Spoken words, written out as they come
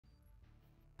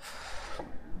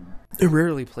I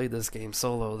rarely played this game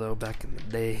solo though back in the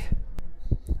day.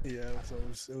 Yeah,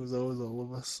 it was always all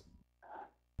of us.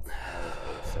 I was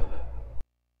always solo.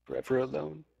 Forever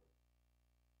alone.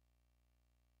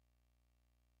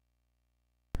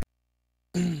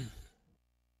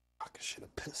 Fuck, I should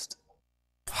have pissed.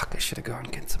 Fuck, I should have gone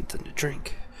and get something to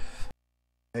drink.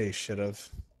 Hey, should have.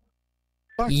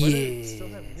 Fuck, why do I still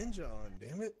have Yeah. Ninja on?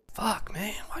 Damn it. Fuck,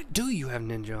 man. Why do you have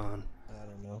Ninja on? I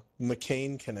don't know.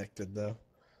 McCain connected though.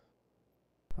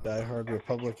 Die Hard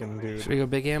Republican dude. Should we go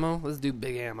big ammo? Let's do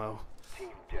big ammo. Big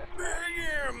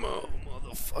ammo,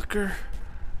 motherfucker.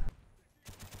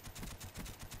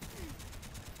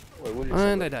 Wait, what is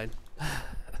And it? I died.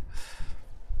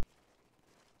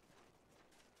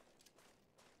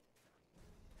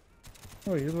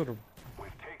 Oh, you little.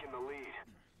 We've taken the lead.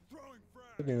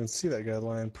 I didn't even see that guy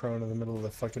lying prone in the middle of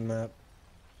the fucking map.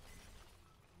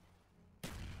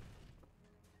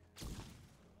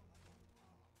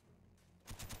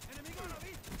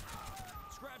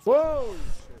 Whoa!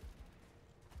 Shit.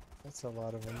 That's a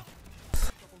lot of them.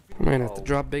 I might have to Oh.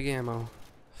 drop big ammo.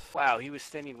 Wow, he was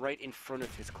standing right in front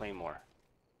of his claymore.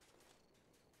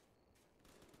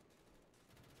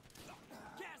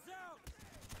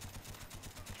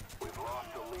 We've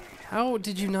lost the lead. How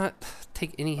did you not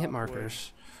take any hit Top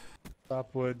markers?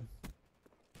 Top wood.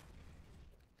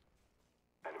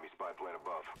 Enemy spy plane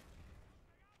above.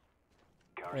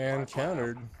 Counter And spy plane up.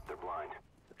 countered. They're blind.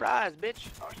 Surprise,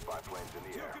 bitch! Our spy plane's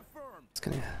in the air. It's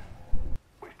gonna.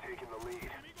 We've taken the lead.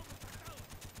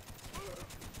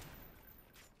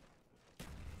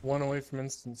 One away from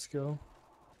instant skill.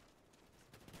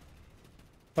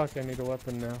 Fuck, I need a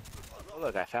weapon now. Oh,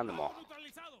 look, I found them all.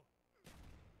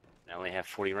 I only have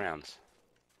 40 rounds.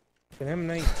 An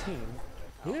M19.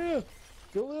 Yeah,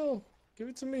 Galil, give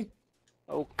it to me.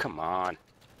 Oh, come on.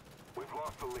 We've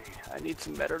lost the lead. I need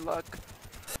some better luck.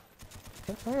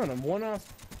 Come on, I'm one off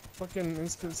fucking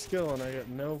instant skill and I got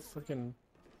no fucking.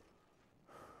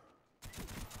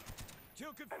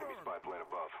 Enemy spy plane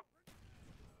above.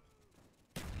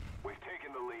 We've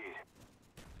taken the lead.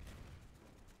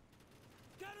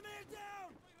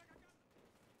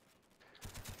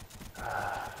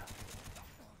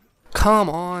 Come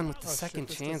on with the Oh, second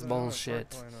this chance doesn't have a bullshit.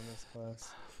 pipeline on this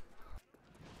class.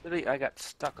 Literally, I got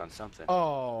stuck on something.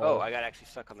 Oh, Oh, I got actually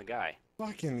stuck on the guy.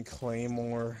 fucking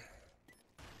Claymore.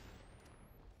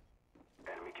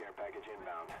 Enemy care package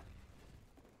inbound.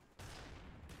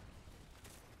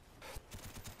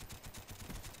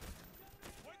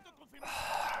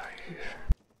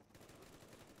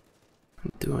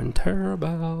 I'm doing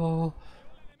terrible.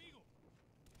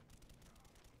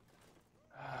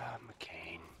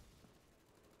 McCain.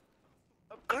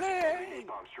 Enemy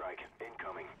bomb strike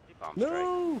incoming. Bomb strike.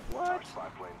 No! Our spy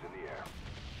plane's in the air.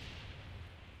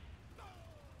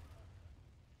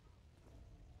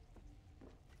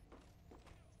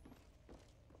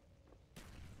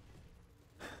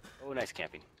 Oh, nice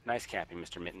camping. Nice camping,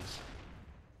 Mr. Mittens.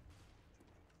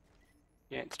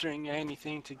 Can't string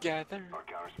anything together. Our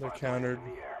counter spy They're plane's countered. in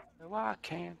the air. No, I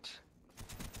can't.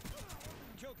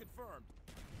 Kill confirmed.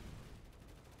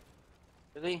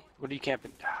 Really? What are you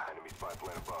camping? Enemy spy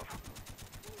plane above.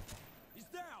 He's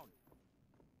down.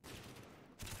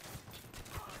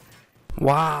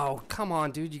 Wow, come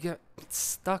on, dude. You get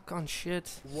stuck on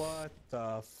shit. What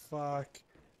the fuck?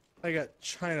 I got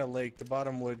China Lake, the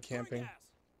bottom wood camping.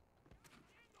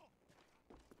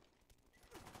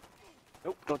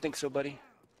 Nope, don't think so, buddy.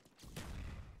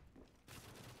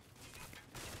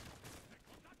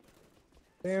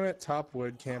 Damn it, top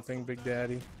wood camping, Big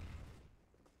Daddy.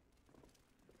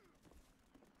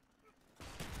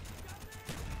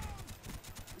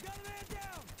 We got a man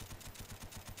down.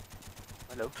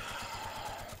 Hello.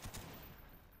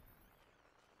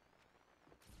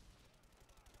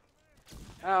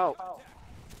 Oh.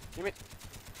 Damn it.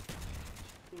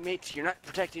 Mates, you're not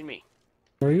protecting me.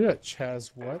 Where you at,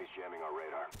 Chaz? What? Enemy's jamming our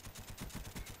radar.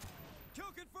 Kill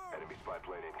confirmed. Enemy spy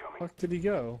plane incoming. Fuck did he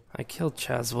go? I killed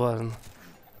Chaz one.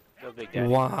 Go, Big Daddy.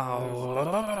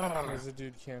 Wow. There's a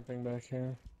dude camping back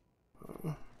here.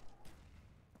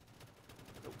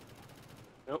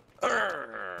 Nope.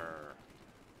 Urgh.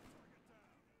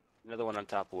 Another one on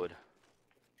top wood.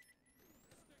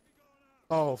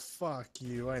 Oh, fuck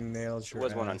you. I nailed There your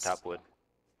was one on ass. top wood.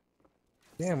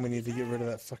 Damn, we need to get rid of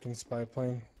that fucking spy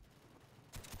plane.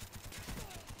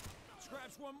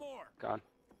 Scraps one more. Gone.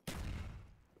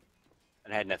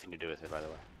 And I had nothing to do with it, by the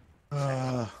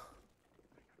way.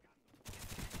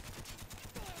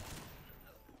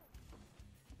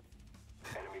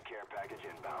 Enemy care package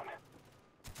inbound.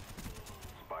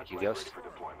 Spy Thank you, plane Ghost. ready for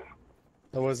deployment.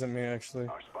 That wasn't me, actually.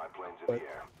 Our spy plane's in But- the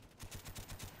air.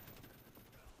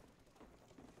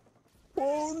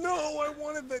 Oh no, I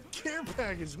wanted that care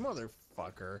package,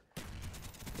 motherfucker.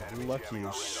 Lucky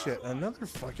as shit. Another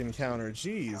fucking counter,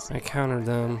 jeez. I countered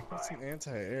them. That's an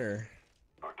anti-air.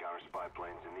 Our counter spy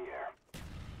plane's in the air.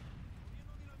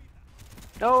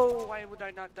 No, why would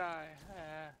I not die?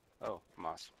 Oh,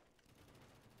 Moss.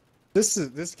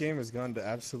 This game has gone to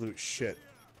absolute shit.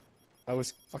 I was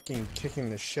fucking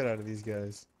kicking the shit out of these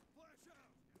guys.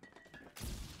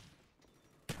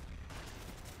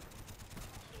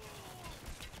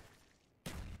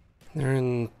 They're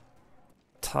in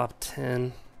top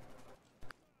 10.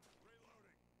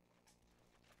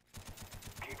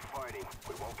 Keep fighting.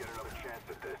 We won't get another chance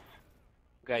at this.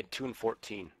 We got 2 and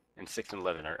 14 and 6 and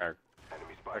 11. Enemy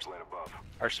spy plane above.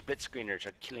 Our split screeners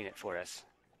are killing it for us.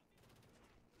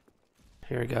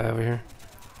 Here, a guy over here.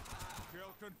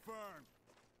 Kill confirmed.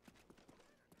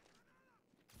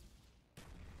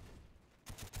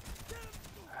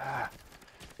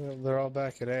 Well, they're all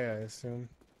back at A, I assume.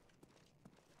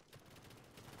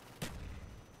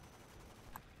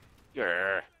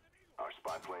 Yeah. Our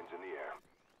spy plane's in the air.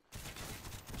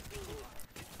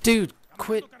 Dude,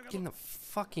 quit getting the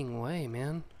fucking way,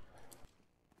 man.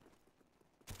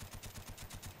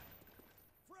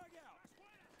 Frag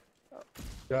out.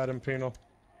 Got him, Penal.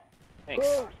 Thanks.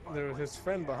 Oh, there was his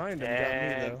friend behind him. Got me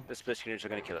And though. the split screeners are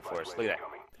going to kill it for us. Look at that.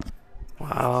 Coming.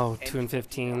 Wow, 2 and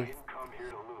 15. Didn't come here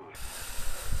to lose.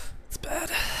 It's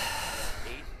bad.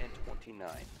 8 and 29.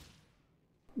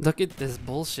 Look at this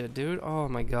bullshit, dude. Oh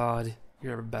my god.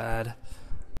 You're bad.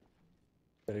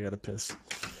 I gotta piss.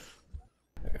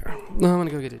 No, I'm gonna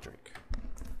go get a drink.